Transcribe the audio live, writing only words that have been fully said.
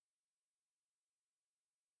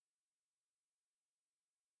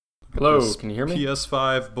Hello, can you hear me?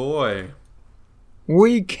 PS5 boy.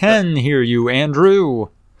 We can hear you, Andrew.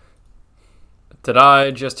 Did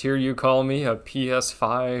I just hear you call me a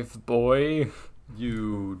PS5 boy?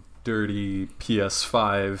 You dirty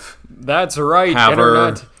PS5 That's right, haver.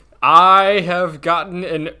 Internet. I have gotten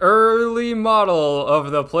an early model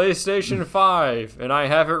of the PlayStation 5, and I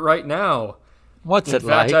have it right now. What's In it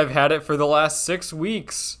fact, like? I've had it for the last 6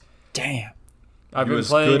 weeks. Damn. I've You're been as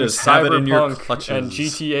playing good as have it in your Cyberpunk clutches. and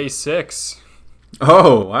GTA 6.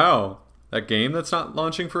 Oh, wow. That game that's not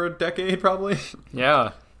launching for a decade, probably?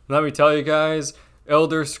 Yeah, let me tell you guys,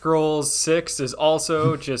 Elder Scrolls 6 is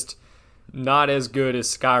also just not as good as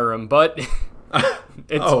Skyrim, but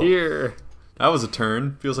it's Oh. here. That was a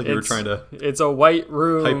turn. Feels like you were trying to... It's a white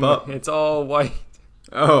room. Hype up. It's all white.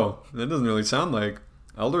 Oh, that doesn't really sound like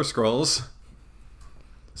Elder Scrolls.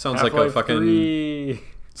 Sounds like a Half-Life fucking... 3.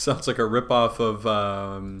 Sounds like a ripoff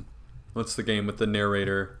of... what's the game with the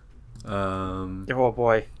narrator? Oh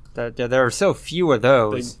boy. There are so few of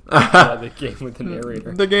those. The game with the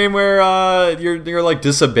narrator. The game where you're like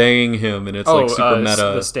disobeying him and it's like super meta.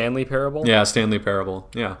 The Stanley Parable? Yeah, Stanley Parable.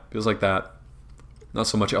 Yeah, feels like that. Not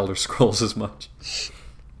so much Elder Scrolls as much.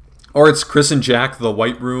 Or it's Chris and Jack, the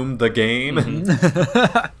White Room, the game.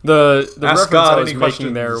 The Ask reference God I was any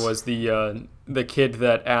making there questions. was the kid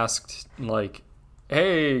that asked, like,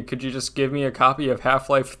 hey, could you just give me a copy of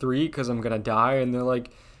Half-Life 3 because I'm going to die? And they're like,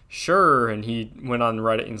 sure. And he went on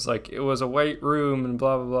Reddit and was like, it was a white room and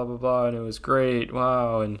blah, blah, blah, blah, blah, and it was great.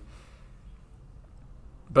 Wow.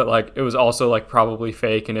 But, like, it was also, like, probably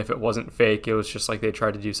fake, and if it wasn't fake, it was just, like, they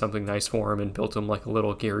tried to do something nice for him and built him, like, a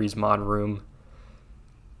little Gary's Mod room.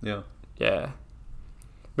 Yeah. Yeah.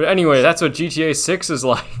 But anyway, that's what GTA 6 is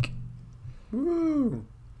like. Woo.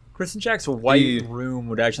 Chris and Jack's White The- Room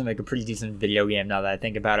would actually make a pretty decent video game now that I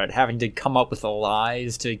think about it. Having to come up with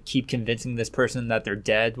lies to keep convincing this person that they're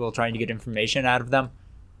dead while trying to get information out of them.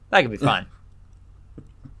 That could be fun.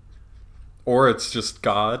 Or it's just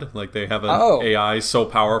God, like they have an Oh. AI so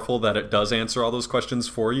powerful that it does answer all those questions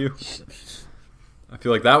for you. I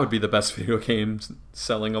feel like that would be the best video game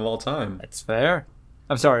selling of all time. That's fair.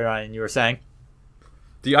 I'm sorry, Ryan, you were saying?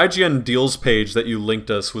 The IGN deals page that you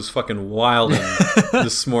linked us was fucking wild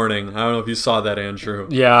this morning. I don't know if you saw that, Andrew.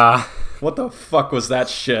 Yeah. What the fuck was that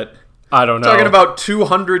shit? I don't know. Talking about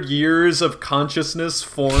 200 years of consciousness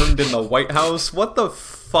formed in the White House? What the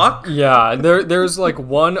fuck? Yeah, there's like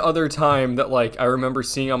one other time that like I remember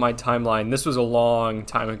seeing on my timeline. This was a long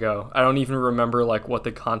time ago. I don't even remember like what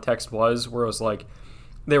the context was, where it was like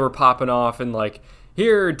they were popping off and like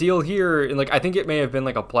here, deal here, and like I think it may have been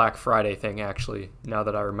like a Black Friday thing actually, now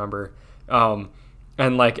that I remember. And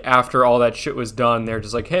like after all that shit was done, they're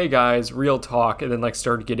just like, hey guys, real talk, and then like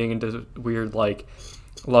started getting into weird like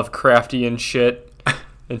Lovecraftian shit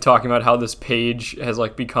and talking about how this page has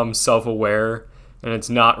like become self-aware and it's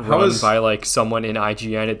not run by like someone in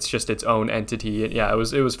IGN, it's just its own entity. And yeah, it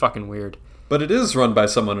was fucking weird. But it is run by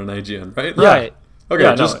someone in IGN, right? Right. Okay,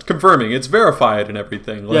 Yeah, just confirming. It's verified and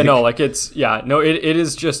everything. Like, Yeah, no, like it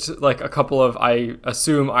is just like a couple of, I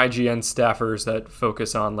assume, IGN staffers that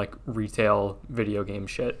focus on like retail video game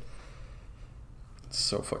shit. It's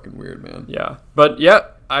so fucking weird, man. Yeah. But yeah,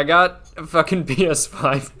 I got a fucking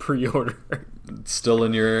PS5 pre-order. It's still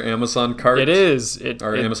in your Amazon cart? It is.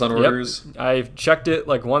 Or Amazon yep. orders? I've checked it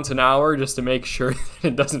like once an hour just to make sure that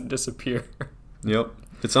it doesn't disappear. Yep.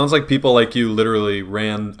 It sounds like people like you literally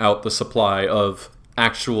ran out the supply of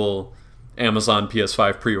actual Amazon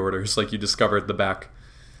PS5 pre-orders. Like you discovered the back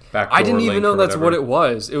I didn't even know that's what it it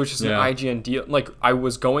was. It was just Yeah. an IGN deal. Like I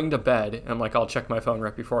was going to bed and I'm like, I'll check my phone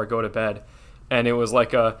right before I go to bed. And it was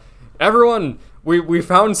like everyone, we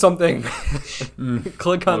found something.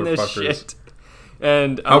 Click on this Motherfuckers. shit.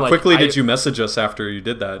 And How quickly did you message us after you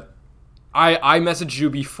did that? I messaged you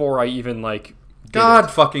before I even like did God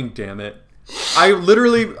it. fucking damn it. I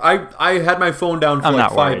literally I had my phone down for I'm like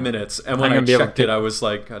not 5 worried. minutes and when I'm I gonna be able checked to- it I was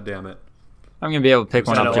like, God damn it. I'm going to be able to pick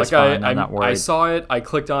one I up know, just like fine. I'm not I worried. saw it, I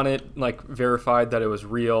clicked on it, like verified that it was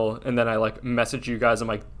real, and then I like messaged you guys. I'm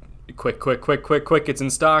like, quick, it's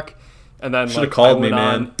in stock. And then Should've like called I me, went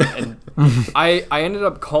man. on, and I ended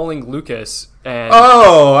up calling Lucas and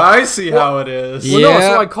Oh, I see how it is. Yeah. well, no,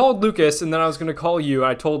 so I called Lucas and then I was gonna call you.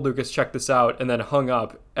 And I told Lucas check this out, and then hung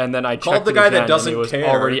up. And then I Called checked the it guy that again, doesn't and it was care.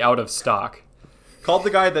 already out of stock. Called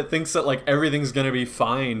the guy that thinks that like everything's gonna be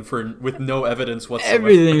fine with no evidence whatsoever.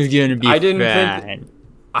 Everything's going to be I didn't fine. think-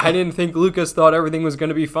 I didn't think Lucas thought everything was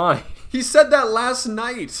gonna be fine. He said that last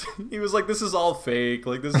night. He was like, "This is all fake.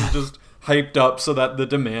 Like this is just hyped up so that the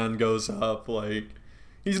demand goes up." Like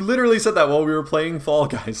He literally said that while we were playing Fall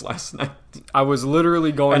Guys last night. I was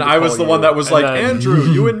literally going And to I was call the you, one that was and like, then- Andrew,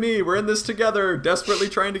 you and me, we're in this together, desperately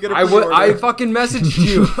trying to get a I pre-order. fucking messaged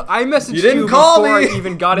you. I messaged you, didn't call before me. I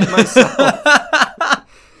even got it myself.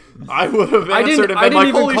 I would have I didn't- answered and I been didn't like,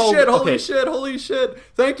 even holy call- shit, holy okay. shit, holy shit.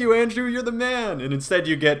 Thank you, Andrew, you're the man. And instead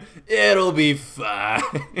you get, it'll be fine.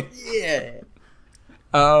 Yeah.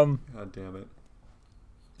 God damn it.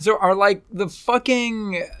 So are like the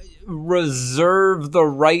fucking reserve the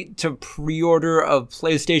right to pre-order of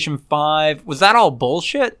PlayStation 5? Was that all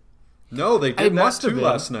bullshit? No, they It did that must have too been.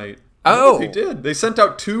 last night. Oh. No, they did. They sent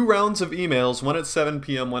out 2 rounds of emails, one at 7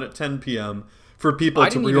 p.m., one at 10 p.m., for people I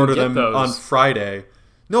to didn't even pre-order get them those. on Friday.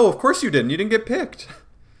 No, of course you didn't. You didn't get picked.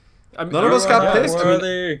 I mean, None of us got picked. Where are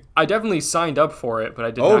they? I definitely signed up for it, but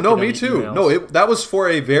I did Oh, not no, get me any too. emails. No, that was for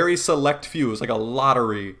a very select few. It was like a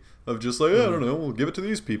lottery of just like, I don't know, we'll give it to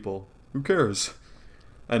these people. Who cares?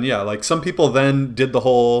 And yeah, like some people then did the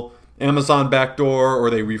whole Amazon backdoor, or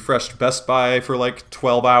they refreshed Best Buy for like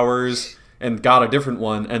 12 hours and got a different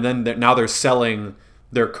one, and then now they're selling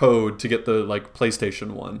their code to get the like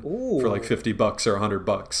PlayStation one for like $50 or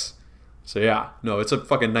 $100. So yeah, no, it's a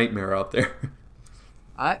fucking nightmare out there.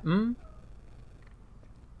 $100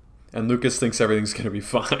 And Lucas thinks everything's gonna be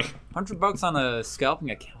fine. on a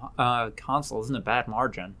scalping console isn't a bad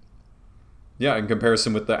margin. Yeah, in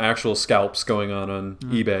comparison with the actual scalps going on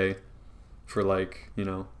eBay for like, you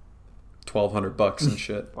know, $1,200 and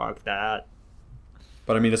shit. Fuck that.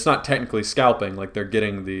 But I mean, it's not technically scalping. Like they're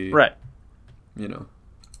getting the, Right. you know,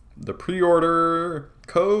 the pre-order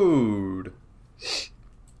code.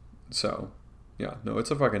 So, yeah, no,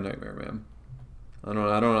 it's a fucking nightmare, man. I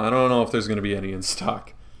don't know if there's gonna be any in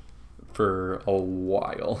stock for a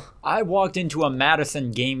while. I walked into a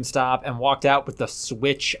Madison GameStop and walked out with the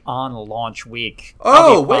Switch on launch week. Oh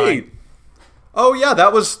I'll be fine. wait. Oh yeah,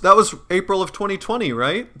 that was April of 2020,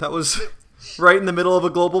 right? That was right in the middle of a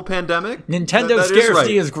global pandemic. Nintendo That is scarcity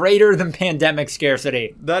right. is greater than pandemic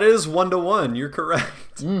scarcity. That is 1-to-1. You're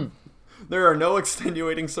correct. There are no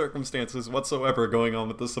extenuating circumstances whatsoever going on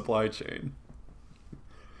with the supply chain.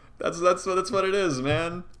 That's what it is,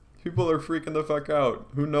 man. People are freaking the fuck out.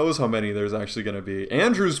 Who knows how many there's actually going to be?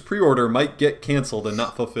 Andrew's pre-order might get canceled and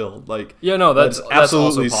not fulfilled. Like, Yeah, no, that's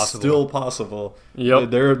absolutely also possible. still possible.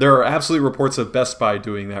 Yep. There are absolutely reports of Best Buy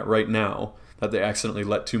doing that right now, that they accidentally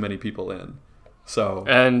let too many people in. So,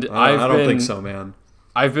 And I don't think been- so, man.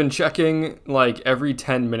 I've been checking like every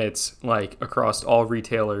 10 minutes, like across all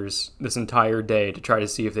retailers this entire day to try to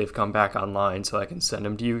see if they've come back online so I can send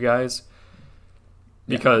them to you guys.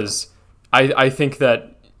 Because I think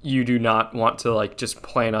that you do not want to like just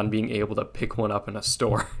plan on being able to pick one up in a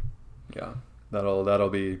store. Yeah, that'll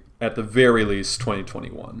be at the very least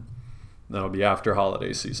 2021. That'll be after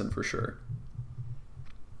holiday season for sure.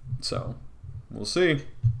 So, we'll see.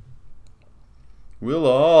 We'll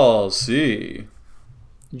all see.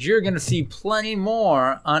 You're going to see plenty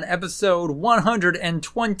more on episode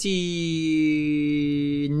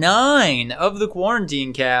 129 of the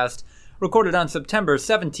Quarantine Cast, recorded on September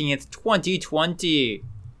 17th, 2020.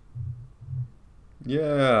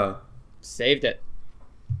 Yeah. Saved it.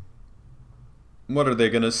 What are they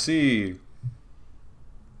gonna see?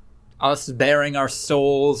 Us bearing our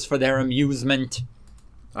souls for their amusement.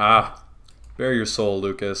 Ah, bare your soul,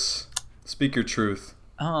 Lucas. Speak your truth.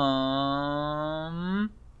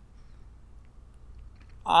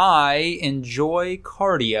 I enjoy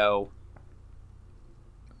cardio.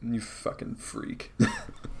 You fucking freak.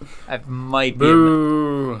 I might be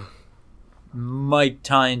Boo. might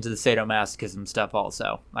tie into the sadomasochism stuff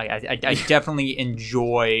also. I definitely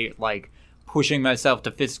enjoy like pushing myself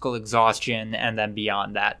to physical exhaustion and then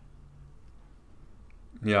beyond that.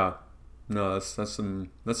 Yeah. No, that's some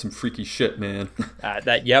freaky shit, man.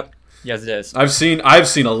 Yep. Yes, it is. I've seen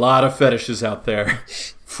a lot of fetishes out there.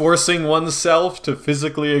 Forcing oneself to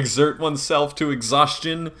physically exert oneself to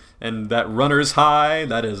exhaustion and that runner's high,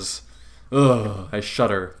 that is, ugh, I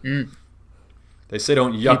shudder. They say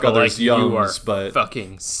don't yuck People others' like you are yums, but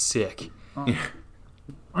fucking sick.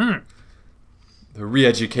 the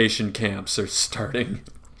re-education camps are starting.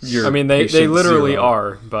 I mean, they patient literally zero.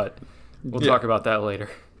 are, but we'll Yeah. talk about that later.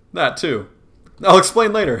 That too. I'll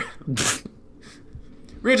explain later.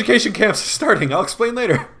 Re-education camps are starting. I'll explain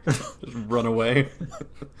later. Just run away.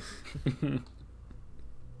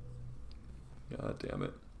 God damn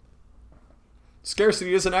it.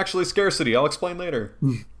 Scarcity isn't actually scarcity. I'll explain later.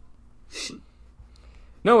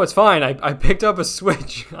 No, it's fine. I picked up a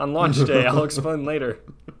Switch on launch day. I'll explain later.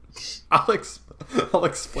 I'll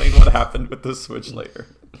explain what happened with the Switch later.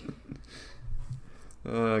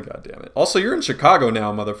 God damn it. Also, you're in Chicago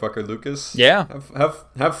now, motherfucker, Lucas. Yeah.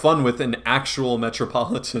 Have fun with an actual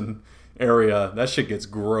metropolitan area. That shit gets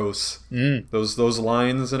gross. Those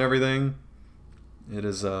lines and everything. It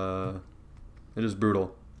is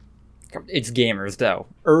brutal. It's gamers, though.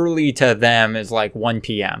 Early to them is like 1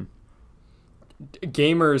 p.m.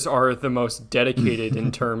 Gamers are the most dedicated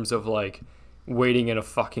in terms of like waiting in a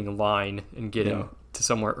fucking line and getting to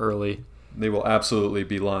somewhere early. They will absolutely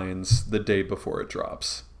be lines the day before it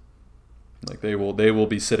drops. Like they will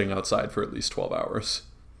be sitting outside for at least 12 hours.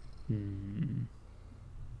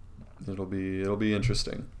 It'll be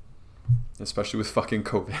interesting, especially with fucking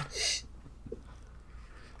COVID.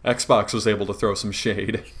 Xbox was able to throw some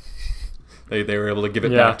shade. They were able to give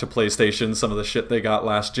it back to PlayStation, some of the shit they got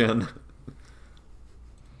last gen.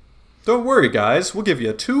 Don't worry, guys. We'll give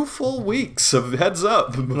you 2 full weeks of heads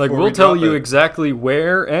up. Like, we'll tell you exactly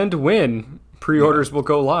where and when pre-orders will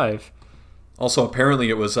go live. Also, apparently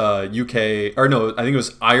it was UK... Or no, I think it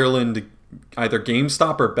was Ireland, either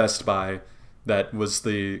GameStop or Best Buy, that was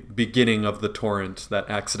the beginning of the torrent that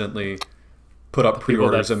accidentally put up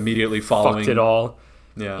pre-orders immediately following... Fucked it all.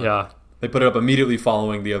 Yeah. They put it up immediately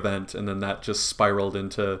following the event, and then that just spiraled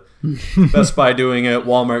into Best Buy doing it,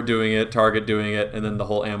 Walmart doing it, Target doing it, and then the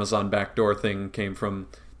whole Amazon backdoor thing came from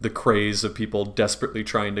the craze of people desperately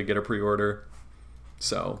trying to get a pre-order.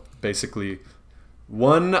 So, basically,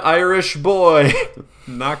 one Irish boy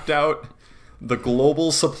knocked out the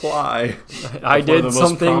global supply. I did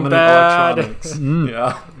something bad.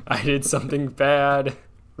 Yeah. I did something bad.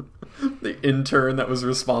 The intern that was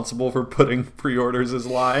responsible for putting pre-orders as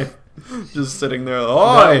live. Just sitting there,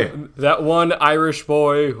 oi! That one Irish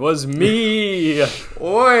boy was me!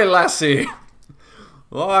 Oi, lassie!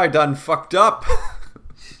 Oh, I done fucked up.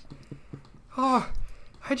 Oh,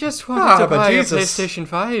 I just wanted to buy Jesus. a PlayStation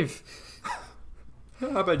 5.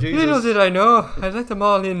 But Jesus. Little did I know, I let them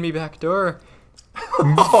all in me back door.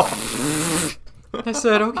 I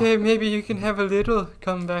said, okay, maybe you can have a little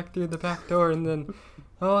come back through the back door, and then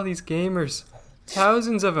all these gamers,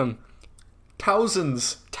 thousands of them.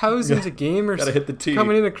 Thousands of gamers gotta hit the T.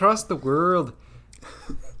 coming in across the world.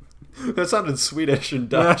 That sounded Swedish and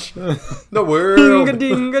Dutch. The world.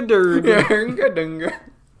 Dinga-dinga-durga.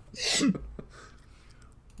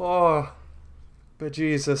 Oh, but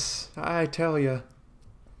Jesus, I tell you.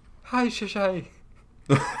 Hi, Shishai.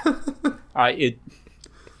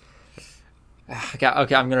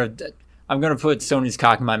 Okay, I'm gonna put Sony's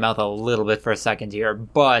cock in my mouth a little bit for a second here,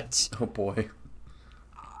 but Oh boy.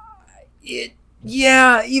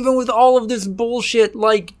 Even with all of this bullshit,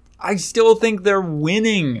 like, I still think they're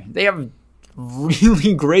winning. They have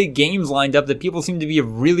really great games lined up that people seem to be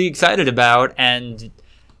really excited about, and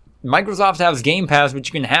Microsoft has Game Pass, which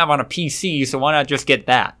you can have on a PC, so why not just get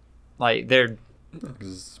that? Like, they're...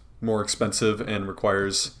 It's more expensive and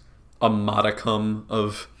requires a modicum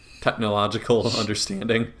of technological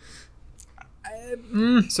understanding.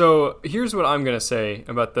 So here's what I'm going to say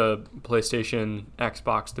about the PlayStation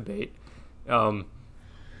Xbox debate.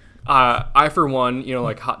 I for one,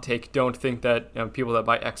 like, hot take, don't think that people that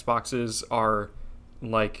buy Xboxes are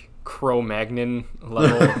like Cro-Magnon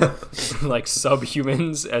level like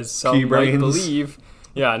subhumans, as some might believe.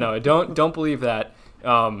 Yeah, no, don't believe that.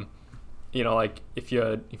 Like, if you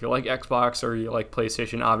like Xbox or you like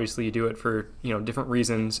PlayStation, obviously you do it for different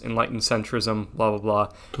reasons, enlightened centrism, blah blah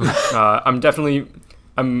blah. I'm definitely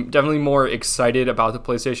more excited about the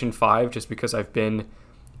PlayStation 5 just because I've been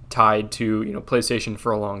tied to PlayStation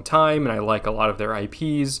for a long time, and I like a lot of their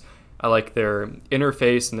IPs. I like their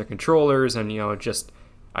interface and their controllers, and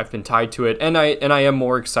I've been tied to it, and I am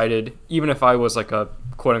more excited. Even if I was like a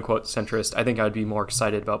quote unquote centrist, I think I'd be more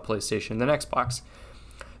excited about PlayStation than Xbox.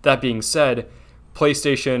 That being said,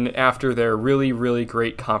 PlayStation, after their really, really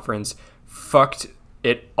great conference, fucked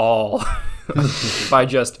it all by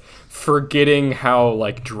just forgetting how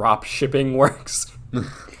like drop shipping works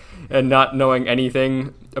and not knowing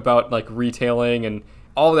anything about like retailing, and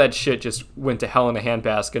all that shit just went to hell in a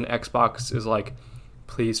handbasket. And Xbox is like,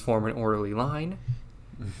 please form an orderly line.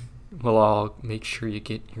 We'll all make sure you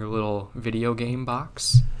get your little video game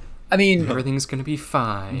box. I mean, everything's gonna be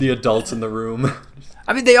fine. The adults in the room.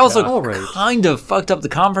 I mean, they also kind of fucked up the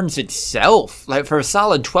conference itself. Like, for a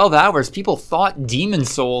solid 12 hours, people thought Demon's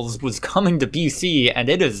Souls was coming to PC, and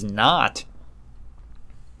it is not.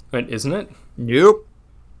 Wait, isn't it? Nope.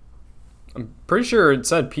 I'm pretty sure it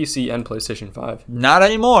said PC and PlayStation 5. Not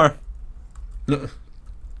anymore.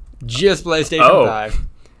 Just PlayStation 5.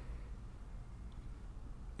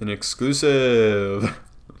 An exclusive.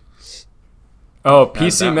 Oh,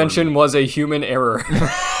 PC mention was a human error.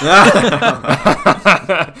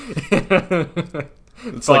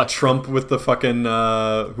 It's But- like Trump with the fucking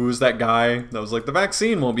who's that guy that was like the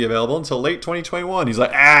vaccine won't be available until late 2021. He's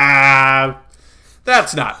like,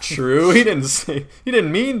 that's not true. He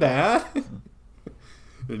didn't mean that.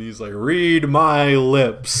 And he's like, read my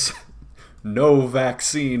lips. No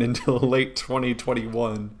vaccine until late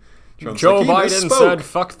 2021. Trump's Joe like, he Biden misspoke. said,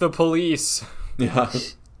 "Fuck the police." Yeah.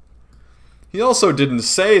 He also didn't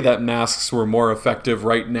say that masks were more effective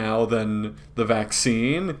right now than the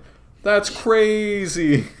vaccine. That's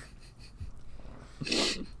crazy.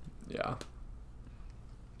 Yeah.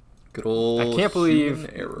 Good old I can't believe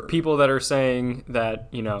human error. people that are saying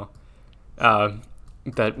that,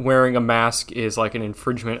 that wearing a mask is like an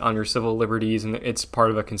infringement on your civil liberties and it's part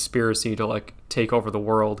of a conspiracy to like take over the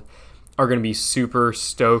world are going to be super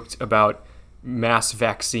stoked about mass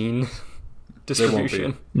vaccine They won't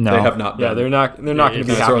distribution. be. No. They have not been. Yeah, they're not going to be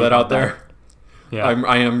Can I happy throw that about out there? Yeah.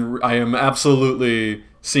 I am absolutely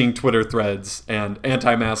seeing Twitter threads and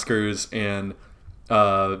anti-maskers and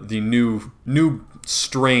the new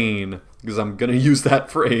strain, because I'm going to use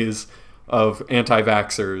that phrase, of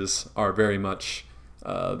anti-vaxxers are very much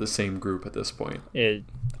the same group at this point.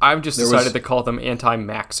 I've just There was- decided to call them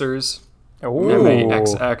anti-maxers. Ooh.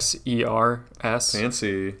 Maxxers.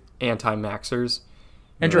 Fancy. Anti-maxers.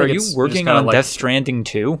 Andrew, I are think you it's just working kinda on like- Death Stranding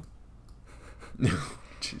too?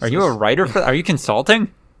 Are you a Jesus. writer for? Are you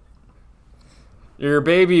consulting? Your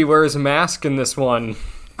baby wears a mask in this one.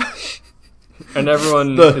 And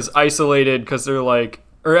everyone The- is isolated because they're like,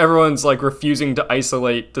 or everyone's like refusing to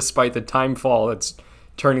isolate despite the time fall that's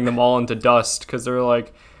turning them all into dust because they're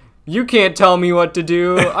like, you can't tell me what to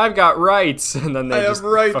do. I've got rights. And then I they have just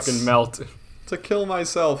rights. fucking melt. To kill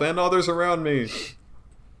myself and others around me.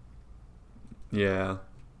 Yeah.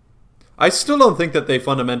 I still don't think that they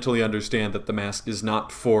fundamentally understand that the mask is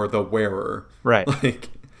not for the wearer. Right. Like,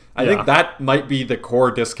 I Yeah. think that might be the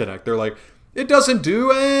core disconnect. They're like, it doesn't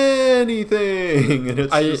do anything. And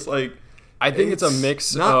it's just like, I think it's a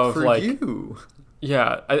mix not of for like, you.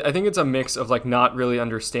 yeah, I think it's a mix of like not really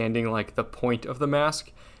understanding like the point of the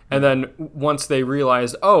mask. And then once they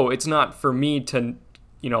realize, oh, it's not for me to,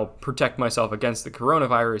 protect myself against the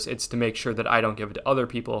coronavirus. It's to make sure that I don't give it to other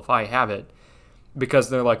people if I have it. Because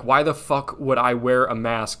they're like, why the fuck would I wear a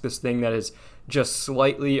mask, this thing that is just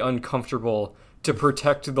slightly uncomfortable, to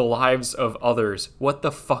protect the lives of others? What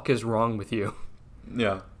the fuck is wrong with you?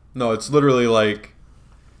 Yeah. No, it's literally like,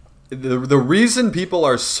 the reason people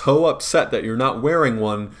are so upset that you're not wearing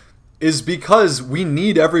one is because we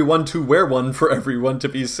need everyone to wear one for everyone to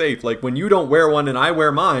be safe. Like, when you don't wear one and I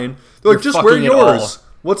wear mine, they're like, You're just wear fucking it all. yours.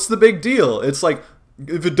 What's the big deal? It's like,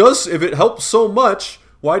 if it helps so much,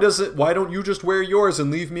 why don't you just wear yours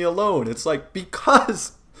and leave me alone? It's like,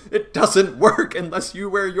 because it doesn't work unless you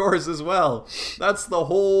wear yours as well. That's the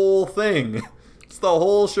whole thing. It's the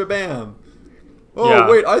whole shabam. Oh, Yeah.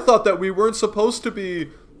 wait, I thought that we weren't supposed to be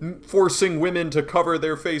forcing women to cover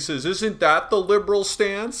their faces. Isn't that the liberal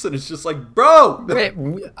stance? And it's just like, bro! Wait,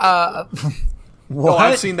 No, what?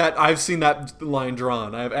 I've seen that line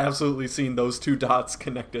drawn. I've absolutely seen those two dots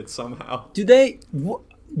connected somehow.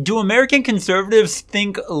 Do American conservatives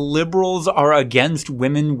think liberals are against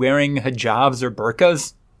women wearing hijabs or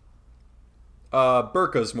burqas?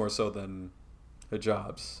 Burqas more so than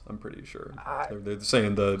hijabs, I'm pretty sure. They're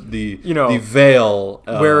saying the veil.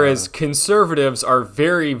 Whereas conservatives are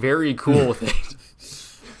very, very cool with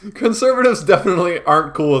it. Conservatives definitely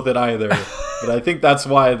aren't cool with it either. But I think that's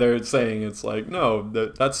why they're saying it's like, no,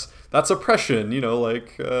 that's oppression,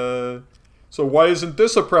 so why isn't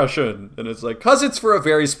this oppression? And it's like, 'cause it's for a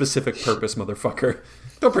very specific purpose, motherfucker.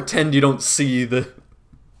 Don't pretend you don't see the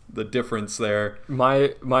difference there.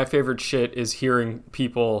 My favorite shit is hearing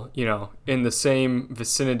people, in the same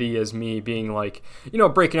vicinity as me being like,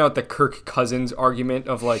 breaking out the Kirk Cousins argument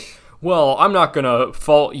of like, well, I'm not going to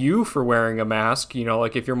fault you for wearing a mask,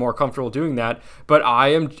 like if you're more comfortable doing that, but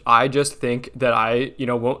I just think that I,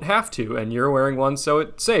 won't have to, and you're wearing one so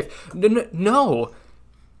it's safe. No,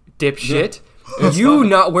 dipshit. You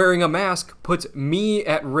not wearing a mask puts me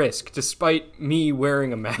at risk despite me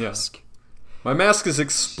wearing a mask. My mask is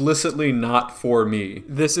explicitly not for me.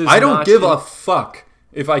 This is I don't not give in- a fuck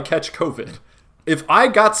if I catch COVID. If I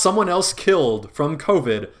got someone else killed from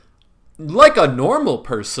COVID, like a normal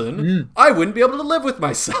person, I wouldn't be able to live with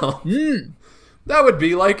myself. That would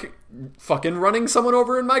be like fucking running someone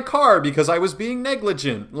over in my car because I was being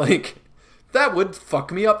negligent. Like, that would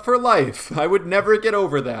fuck me up for life. I would never get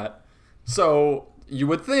over that. So, you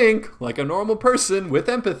would think, like a normal person with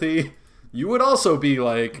empathy, you would also be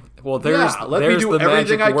like, Well, there's let me there's do the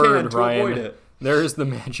everything magic I word, can to Ryan. avoid it. There's the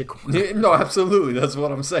magic word. No, absolutely. That's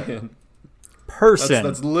what I'm saying. Person.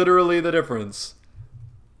 That's literally the difference.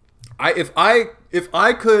 If I if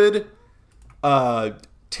I could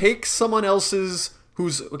take someone else's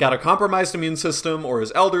who's got a compromised immune system or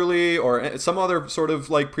is elderly or some other sort of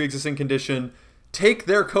like pre-existing condition, take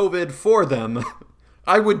their COVID for them,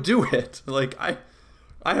 I would do it. Like I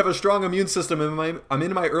have a strong immune system and I'm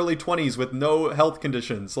in my early 20s with no health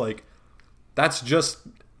conditions. Like that's just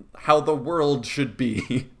how the world should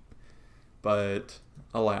be. But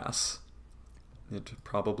alas, it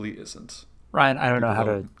probably isn't. Ryan, I don't know how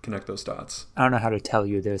to connect those dots. I don't know how to tell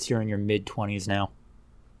you this. You're in your mid-20s now.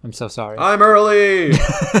 I'm so sorry. I'm early.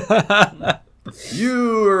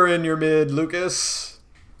 You are in your mid, Lucas.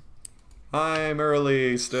 I'm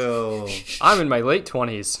early still. I'm in my late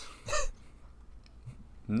 20s.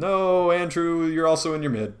 No, Andrew, you're also in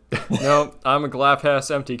your mid. No, I'm a glass half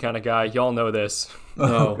empty kind of guy. Y'all know this.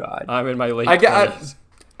 No. God. I'm in my late 20s.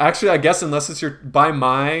 Actually, I guess unless it's by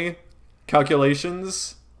my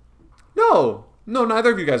calculations, no,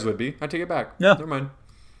 neither of you guys would be. I take it back. No. Never mind.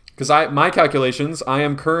 Because my calculations, I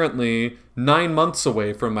am currently 9 months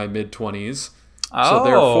away from my mid 20s. So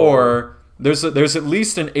therefore, there's at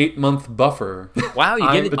least an 8-month buffer. Wow,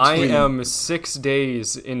 you get it. I am 6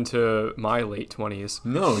 days into my late 20s.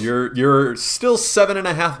 No, you're still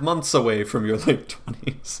 7.5 months away from your late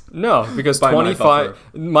 20s. No, because By my buffer.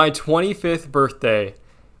 my 25th birthday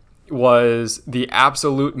was the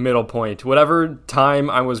absolute middle point. Whatever time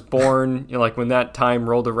I was born, like when that time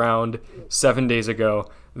rolled around 7 days ago,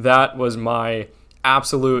 that was my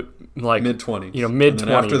absolute like mid 20s. Mid 20s.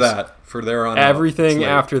 And after that, for there on everything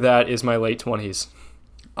out, after that is my late 20s.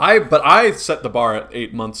 But I set the bar at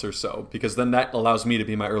 8 months or so because then that allows me to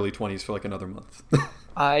be my early 20s for like another month.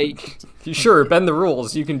 Sure, bend the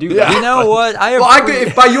rules. You can do that. Yeah. You know what?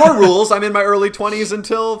 If by your rules, I'm in my early 20s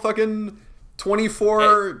until fucking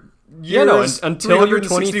 24 years, until your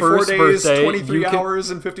 21st days, birthday, 23 hours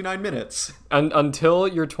and 59 minutes. Until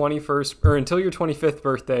your 21st or until your 25th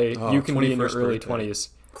birthday, you can be in your early 20s.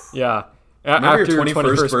 Yeah. After your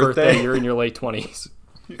 21st birthday, you're in your late 20s.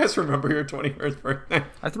 You guys remember your 21st birthday?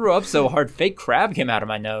 I threw up so hard, fake crab came out of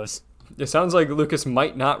my nose. It sounds like Lucas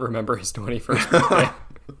might not remember his 21st birthday.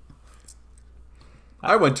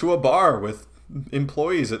 I went to a bar with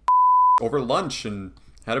employees over lunch and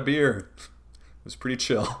had a beer. It was pretty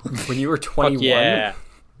chill. When you were 21? Fuck yeah.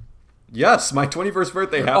 Yes, my 21st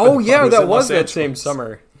birthday happened. Oh, yeah, that in was Los that Angeles. same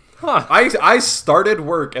summer. Huh. I started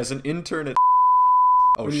work as an intern at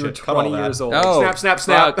Oh, when shit. you were Cut all 20 that. years old. Oh,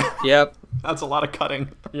 Snap. Yep. That's a lot of cutting.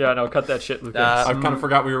 Yeah, no, cut that shit, Lucas. I kind of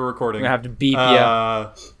forgot we were recording. I'm gonna have to beep you.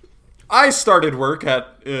 I started work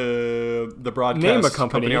at the broadcast Name a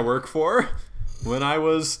company. I work for when I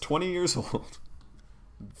was 20 years old.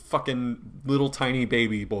 Fucking little tiny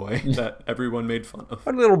baby boy that everyone made fun of.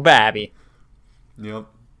 What a little babby. Yep.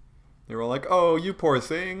 They were all like, oh, you poor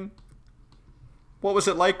thing. What was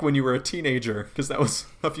it like when you were a teenager? Because that was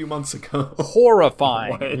a few months ago.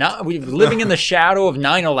 Horrifying. We living in the shadow of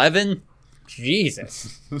 9/11.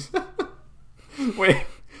 Jesus. Wait,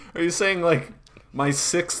 are you saying like my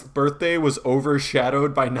 6th birthday was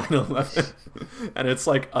overshadowed by 9/11? And it's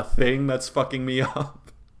like a thing that's fucking me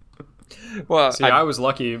up? Well, See, I was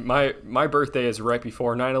lucky. My birthday is right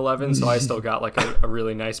before 9/11, so I still got like a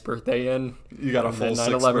really nice birthday in. You got a And full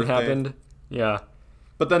then 6th 9/11 birthday. happened. Yeah.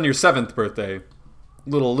 But then your 7th birthday,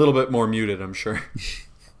 little bit more muted, I'm sure.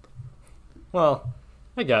 Well,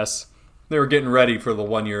 I guess. They were getting ready for the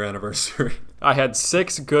 1-year anniversary. I had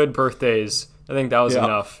 6 good birthdays. I think that was Yeah.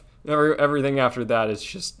 enough. Everything after that is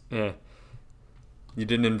just, eh. You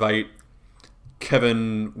didn't invite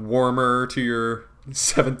Kevin Warmer to your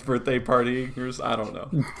 7th birthday party. I don't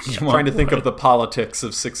know. Trying to think of the politics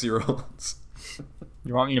of 6-year-olds.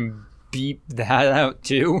 You want me to beep that out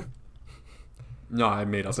too? No, I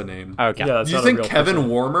made up a name. Okay. Yeah, that's Do you not a think real Kevin person.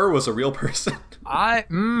 Warmer was a real person?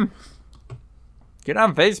 Get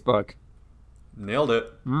on Facebook. Nailed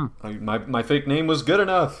it. My fake name was good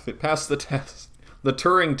enough. It passed the test. The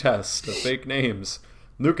Turing test of fake names.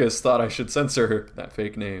 Lucas thought I should censor that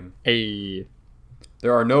fake name. Hey.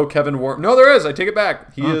 There are no Kevin Warmer. No, there is. I take it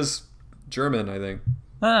back. He is German, I think.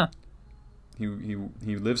 Huh.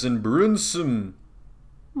 He lives in Brunsum.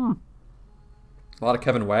 A lot of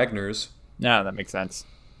Kevin Wagners. No, that makes sense.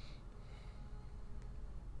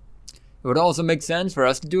 It would also make sense for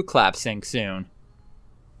us to do a clap sync soon.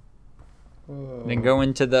 Then go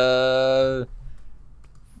into the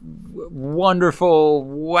wonderful,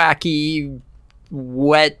 wacky,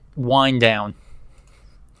 wet wind down.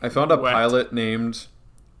 I found a Wet. pilot named...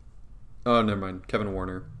 Oh, never mind. Kevin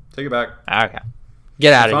Warner. Take it back. Okay.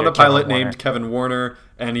 Get out I of here. found a Kevin pilot Warner. named Kevin Warner,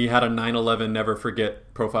 and he had a 9/11 never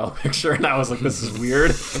forget profile picture, and I was like, this is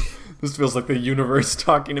weird. This feels like the universe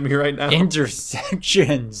talking to me right now.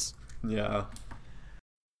 Intersections. Yeah.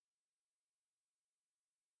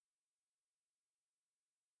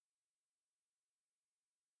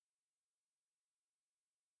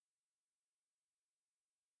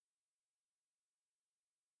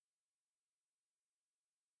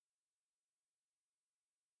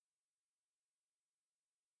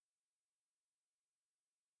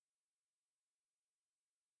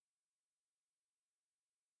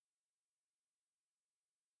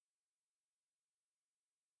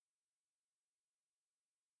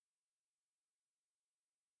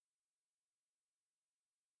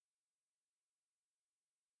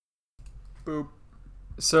 Boop.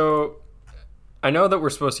 So I know that we're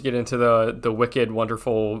supposed to get into the wicked,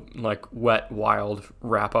 wonderful, like wet, wild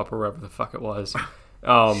wrap up or whatever the fuck it was.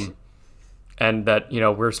 And that,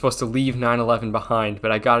 we're supposed to leave 9/11 behind,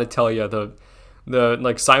 but I gotta tell you, the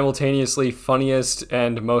like simultaneously funniest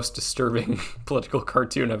and most disturbing political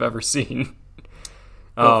cartoon I've ever seen.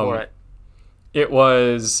 Go for it. It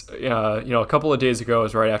was, a couple of days ago. It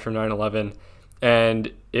was right after 9/11,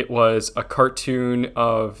 and it was a cartoon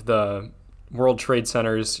of the World Trade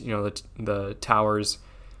Centers, the towers,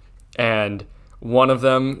 and one of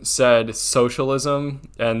them said socialism,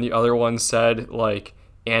 and the other one said like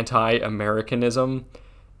anti-Americanism,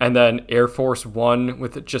 and then Air Force One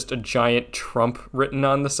with just a giant Trump written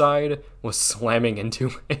on the side was slamming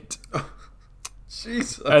into it.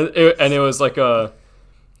 Jeez. And it was like a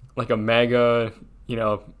MAGA,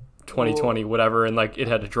 2020 whatever, and like it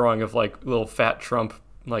had a drawing of like little fat Trump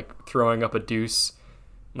like throwing up a deuce,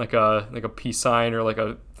 like a peace sign or like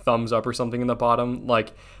a thumbs up or something in the bottom,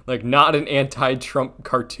 like not an anti-Trump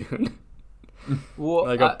cartoon. Well,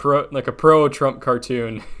 like a pro Trump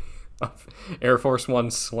cartoon of Air Force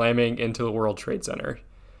One slamming into the World Trade Center.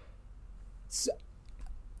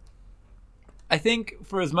 I think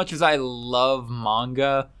for as much as I love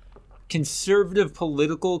manga, conservative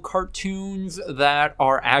political cartoons that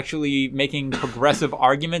are actually making progressive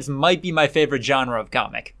arguments might be my favorite genre of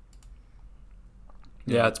comic.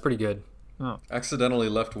 Yeah, it's pretty good. Accidentally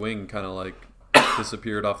Left Wing kind of like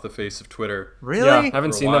disappeared off the face of Twitter. Really? Yeah, I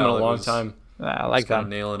haven't For a seen them in a while, it long was- time. I like kind of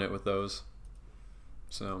that. nailing it with those.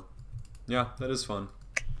 So, yeah, that is fun.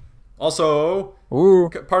 Also,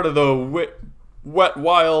 Ooh. part of the wet,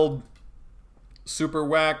 wild, super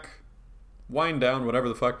whack, wind down, whatever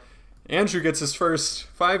the fuck. Andrew gets his first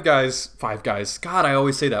Five Guys. God, I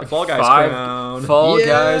always say that. Fall Guys crown. Fall Yeah.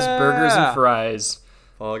 Guys, burgers and fries.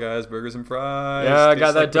 Fall Guys, burgers and fries. Yeah, I got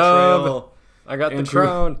Tastes that like dub. betrayal. I got the Andrew.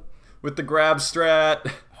 crown. With the grab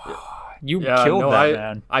strat. You Yeah, killed no, that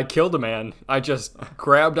man. I killed a man. I just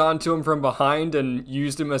grabbed onto him from behind and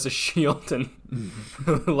used him as a shield and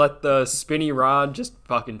let the spinny rod just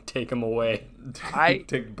fucking take him away.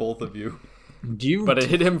 Take both of you. But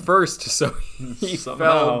it hit him first, so he Somehow.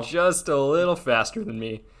 fell just a little faster than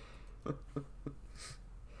me.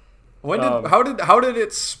 How did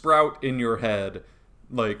it sprout in your head?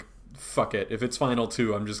 Like, fuck it. If it's Final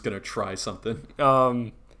 2, I'm just gonna try something.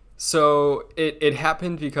 So it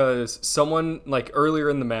happened because someone, like earlier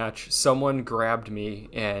in the match, someone grabbed me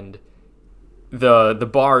and the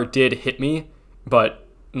bar did hit me, but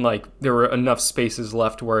like there were enough spaces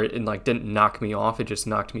left where it like didn't knock me off, it just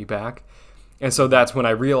knocked me back. And so that's when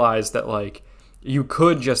I realized that like you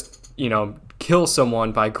could just, kill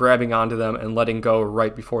someone by grabbing onto them and letting go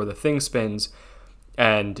right before the thing spins,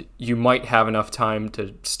 and you might have enough time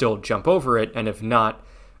to still jump over it, and if not,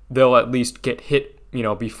 they'll at least get hit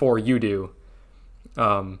before you do.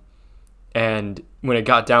 And when it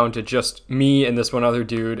got down to just me and this one other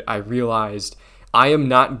dude, I realized I am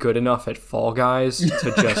not good enough at Fall Guys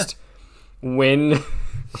to just win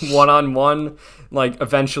one-on-one. Like,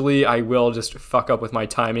 eventually I will just fuck up with my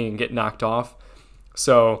timing and get knocked off.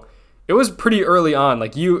 So it was pretty early on.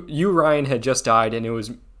 Like, you Ryan, had just died, and it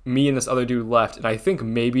was me and this other dude left, and I think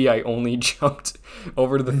maybe I only jumped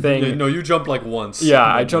over to the thing. No, you jumped like once. Yeah,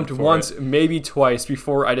 And I then jumped went for once, it. maybe twice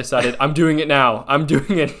before I decided I'm doing it now.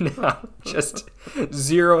 Just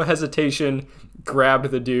zero hesitation, grabbed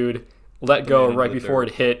the dude, let go man right into the before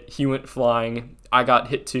dirt. it hit. He went flying. I got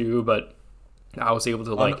hit too, but I was able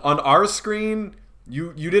to On our screen,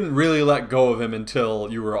 you didn't really let go of him until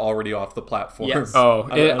you were already off the platform. Yes. Oh,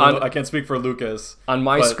 I don't know, I can't speak for Lucas. on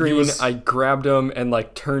my but he screen, was- I grabbed him and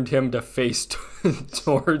like turned him to face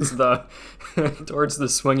towards the towards the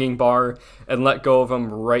swinging bar and let go of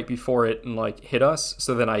him right before it and like hit us.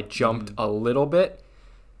 So then I jumped a little bit,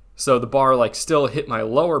 so the bar like still hit my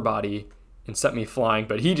lower body and set me flying,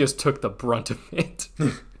 but he just took the brunt of it.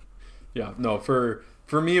 Yeah, no, for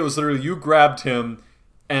me it was literally you grabbed him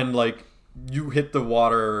and like you hit the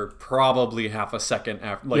water probably half a second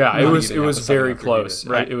after. Like, Yeah, it not was- even it half was a second very after you did close. it.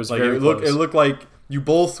 Right. It was Like, very it looked close. it looked like you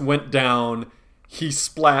both went down. He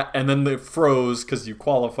splat and then it froze because you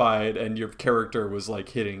qualified and your character was like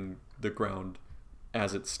hitting the ground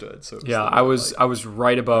as it stood. So it Yeah, literally, I was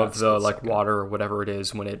right above the split like second. water or whatever it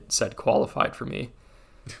is when it said qualified for me.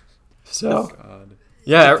 So God.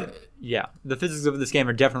 yeah, Yeah, the physics of this game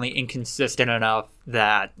are definitely inconsistent enough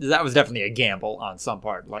that was definitely a gamble on some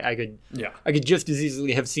part. Like I could just as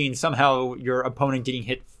easily have seen somehow your opponent getting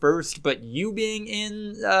hit first, but you being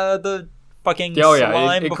in the fucking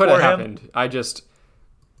slime it before could have him. happened. I just,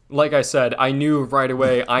 like I said, I knew right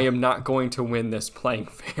away I am not going to win this playing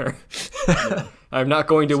fair. I'm not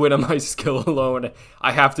going to win on my skill alone.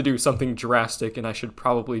 I have to do something drastic, and I should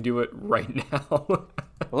probably do it right now.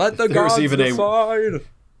 Let the There's gods even decide.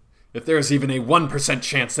 If there's even a 1%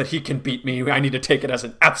 chance that he can beat me, I need to take it as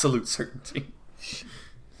an absolute certainty.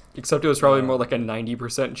 Except it was probably more like a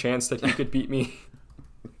 90% chance that he could beat me.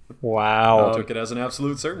 Wow. I took it as an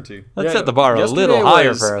absolute certainty. Let's yeah, set the bar a yesterday little higher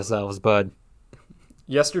was- for ourselves, bud.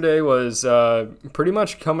 Yesterday was pretty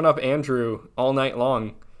much coming up Andrew all night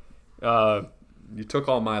long. You took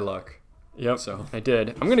all my luck. Yep, So. I did.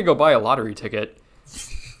 I'm going to go buy a lottery ticket.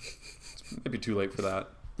 Maybe too late for that.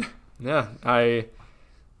 Yeah, I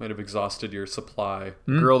Might have exhausted your supply.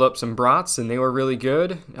 grilled up some brats, and they were really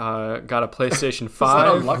good. Got a PlayStation Is that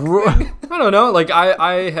a 5. luck thing? I don't know. Like,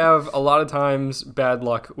 I have a lot of times bad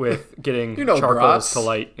luck with getting You know charcoals brats. to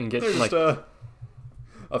light and get, They're like... just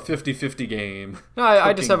a 50-50 game. No,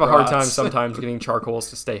 I just have a hard time brats. sometimes getting charcoals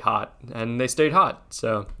to stay hot, and they stayed hot,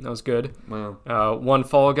 so that was good. Wow. One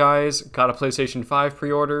Fall Guys, got a PlayStation 5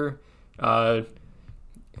 pre-order, had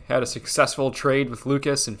a successful trade with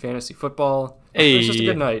Lucas in fantasy football. It was just a Hey.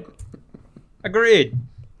 good night, Agreed.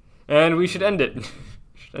 and we should end it.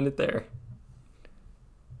 Should end it there.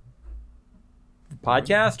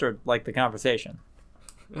 Podcast or like the conversation?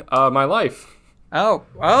 My life Oh.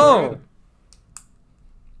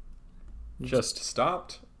 just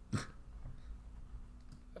Stopped.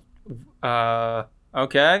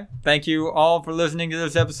 Okay. Thank you all for listening to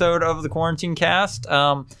this episode of the Quarantine Cast.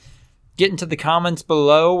 Get into the comments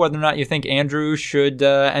below whether or not you think Andrew should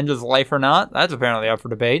end his life or not. That's apparently up for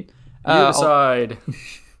debate. you decide.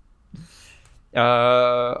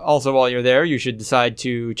 Also, while you're there, you should decide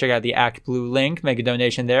to check out the Act Blue link, make a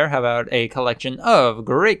donation there, have out a collection of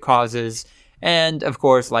great causes, and of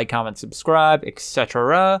course, like, comment, subscribe,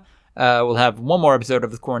 etc. We'll have one more episode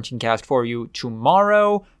of the Quarantine Cast for you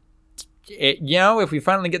tomorrow. If we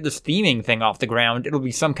finally get this theming thing off the ground, it'll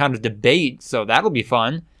be some kind of debate, so that'll be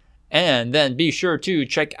fun. And then be sure to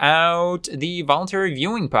check out the Voluntary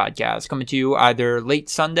Viewing podcast, coming to you either late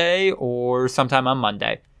Sunday or sometime on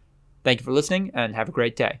Monday. Thank you for listening, and have a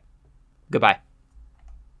great day. Goodbye.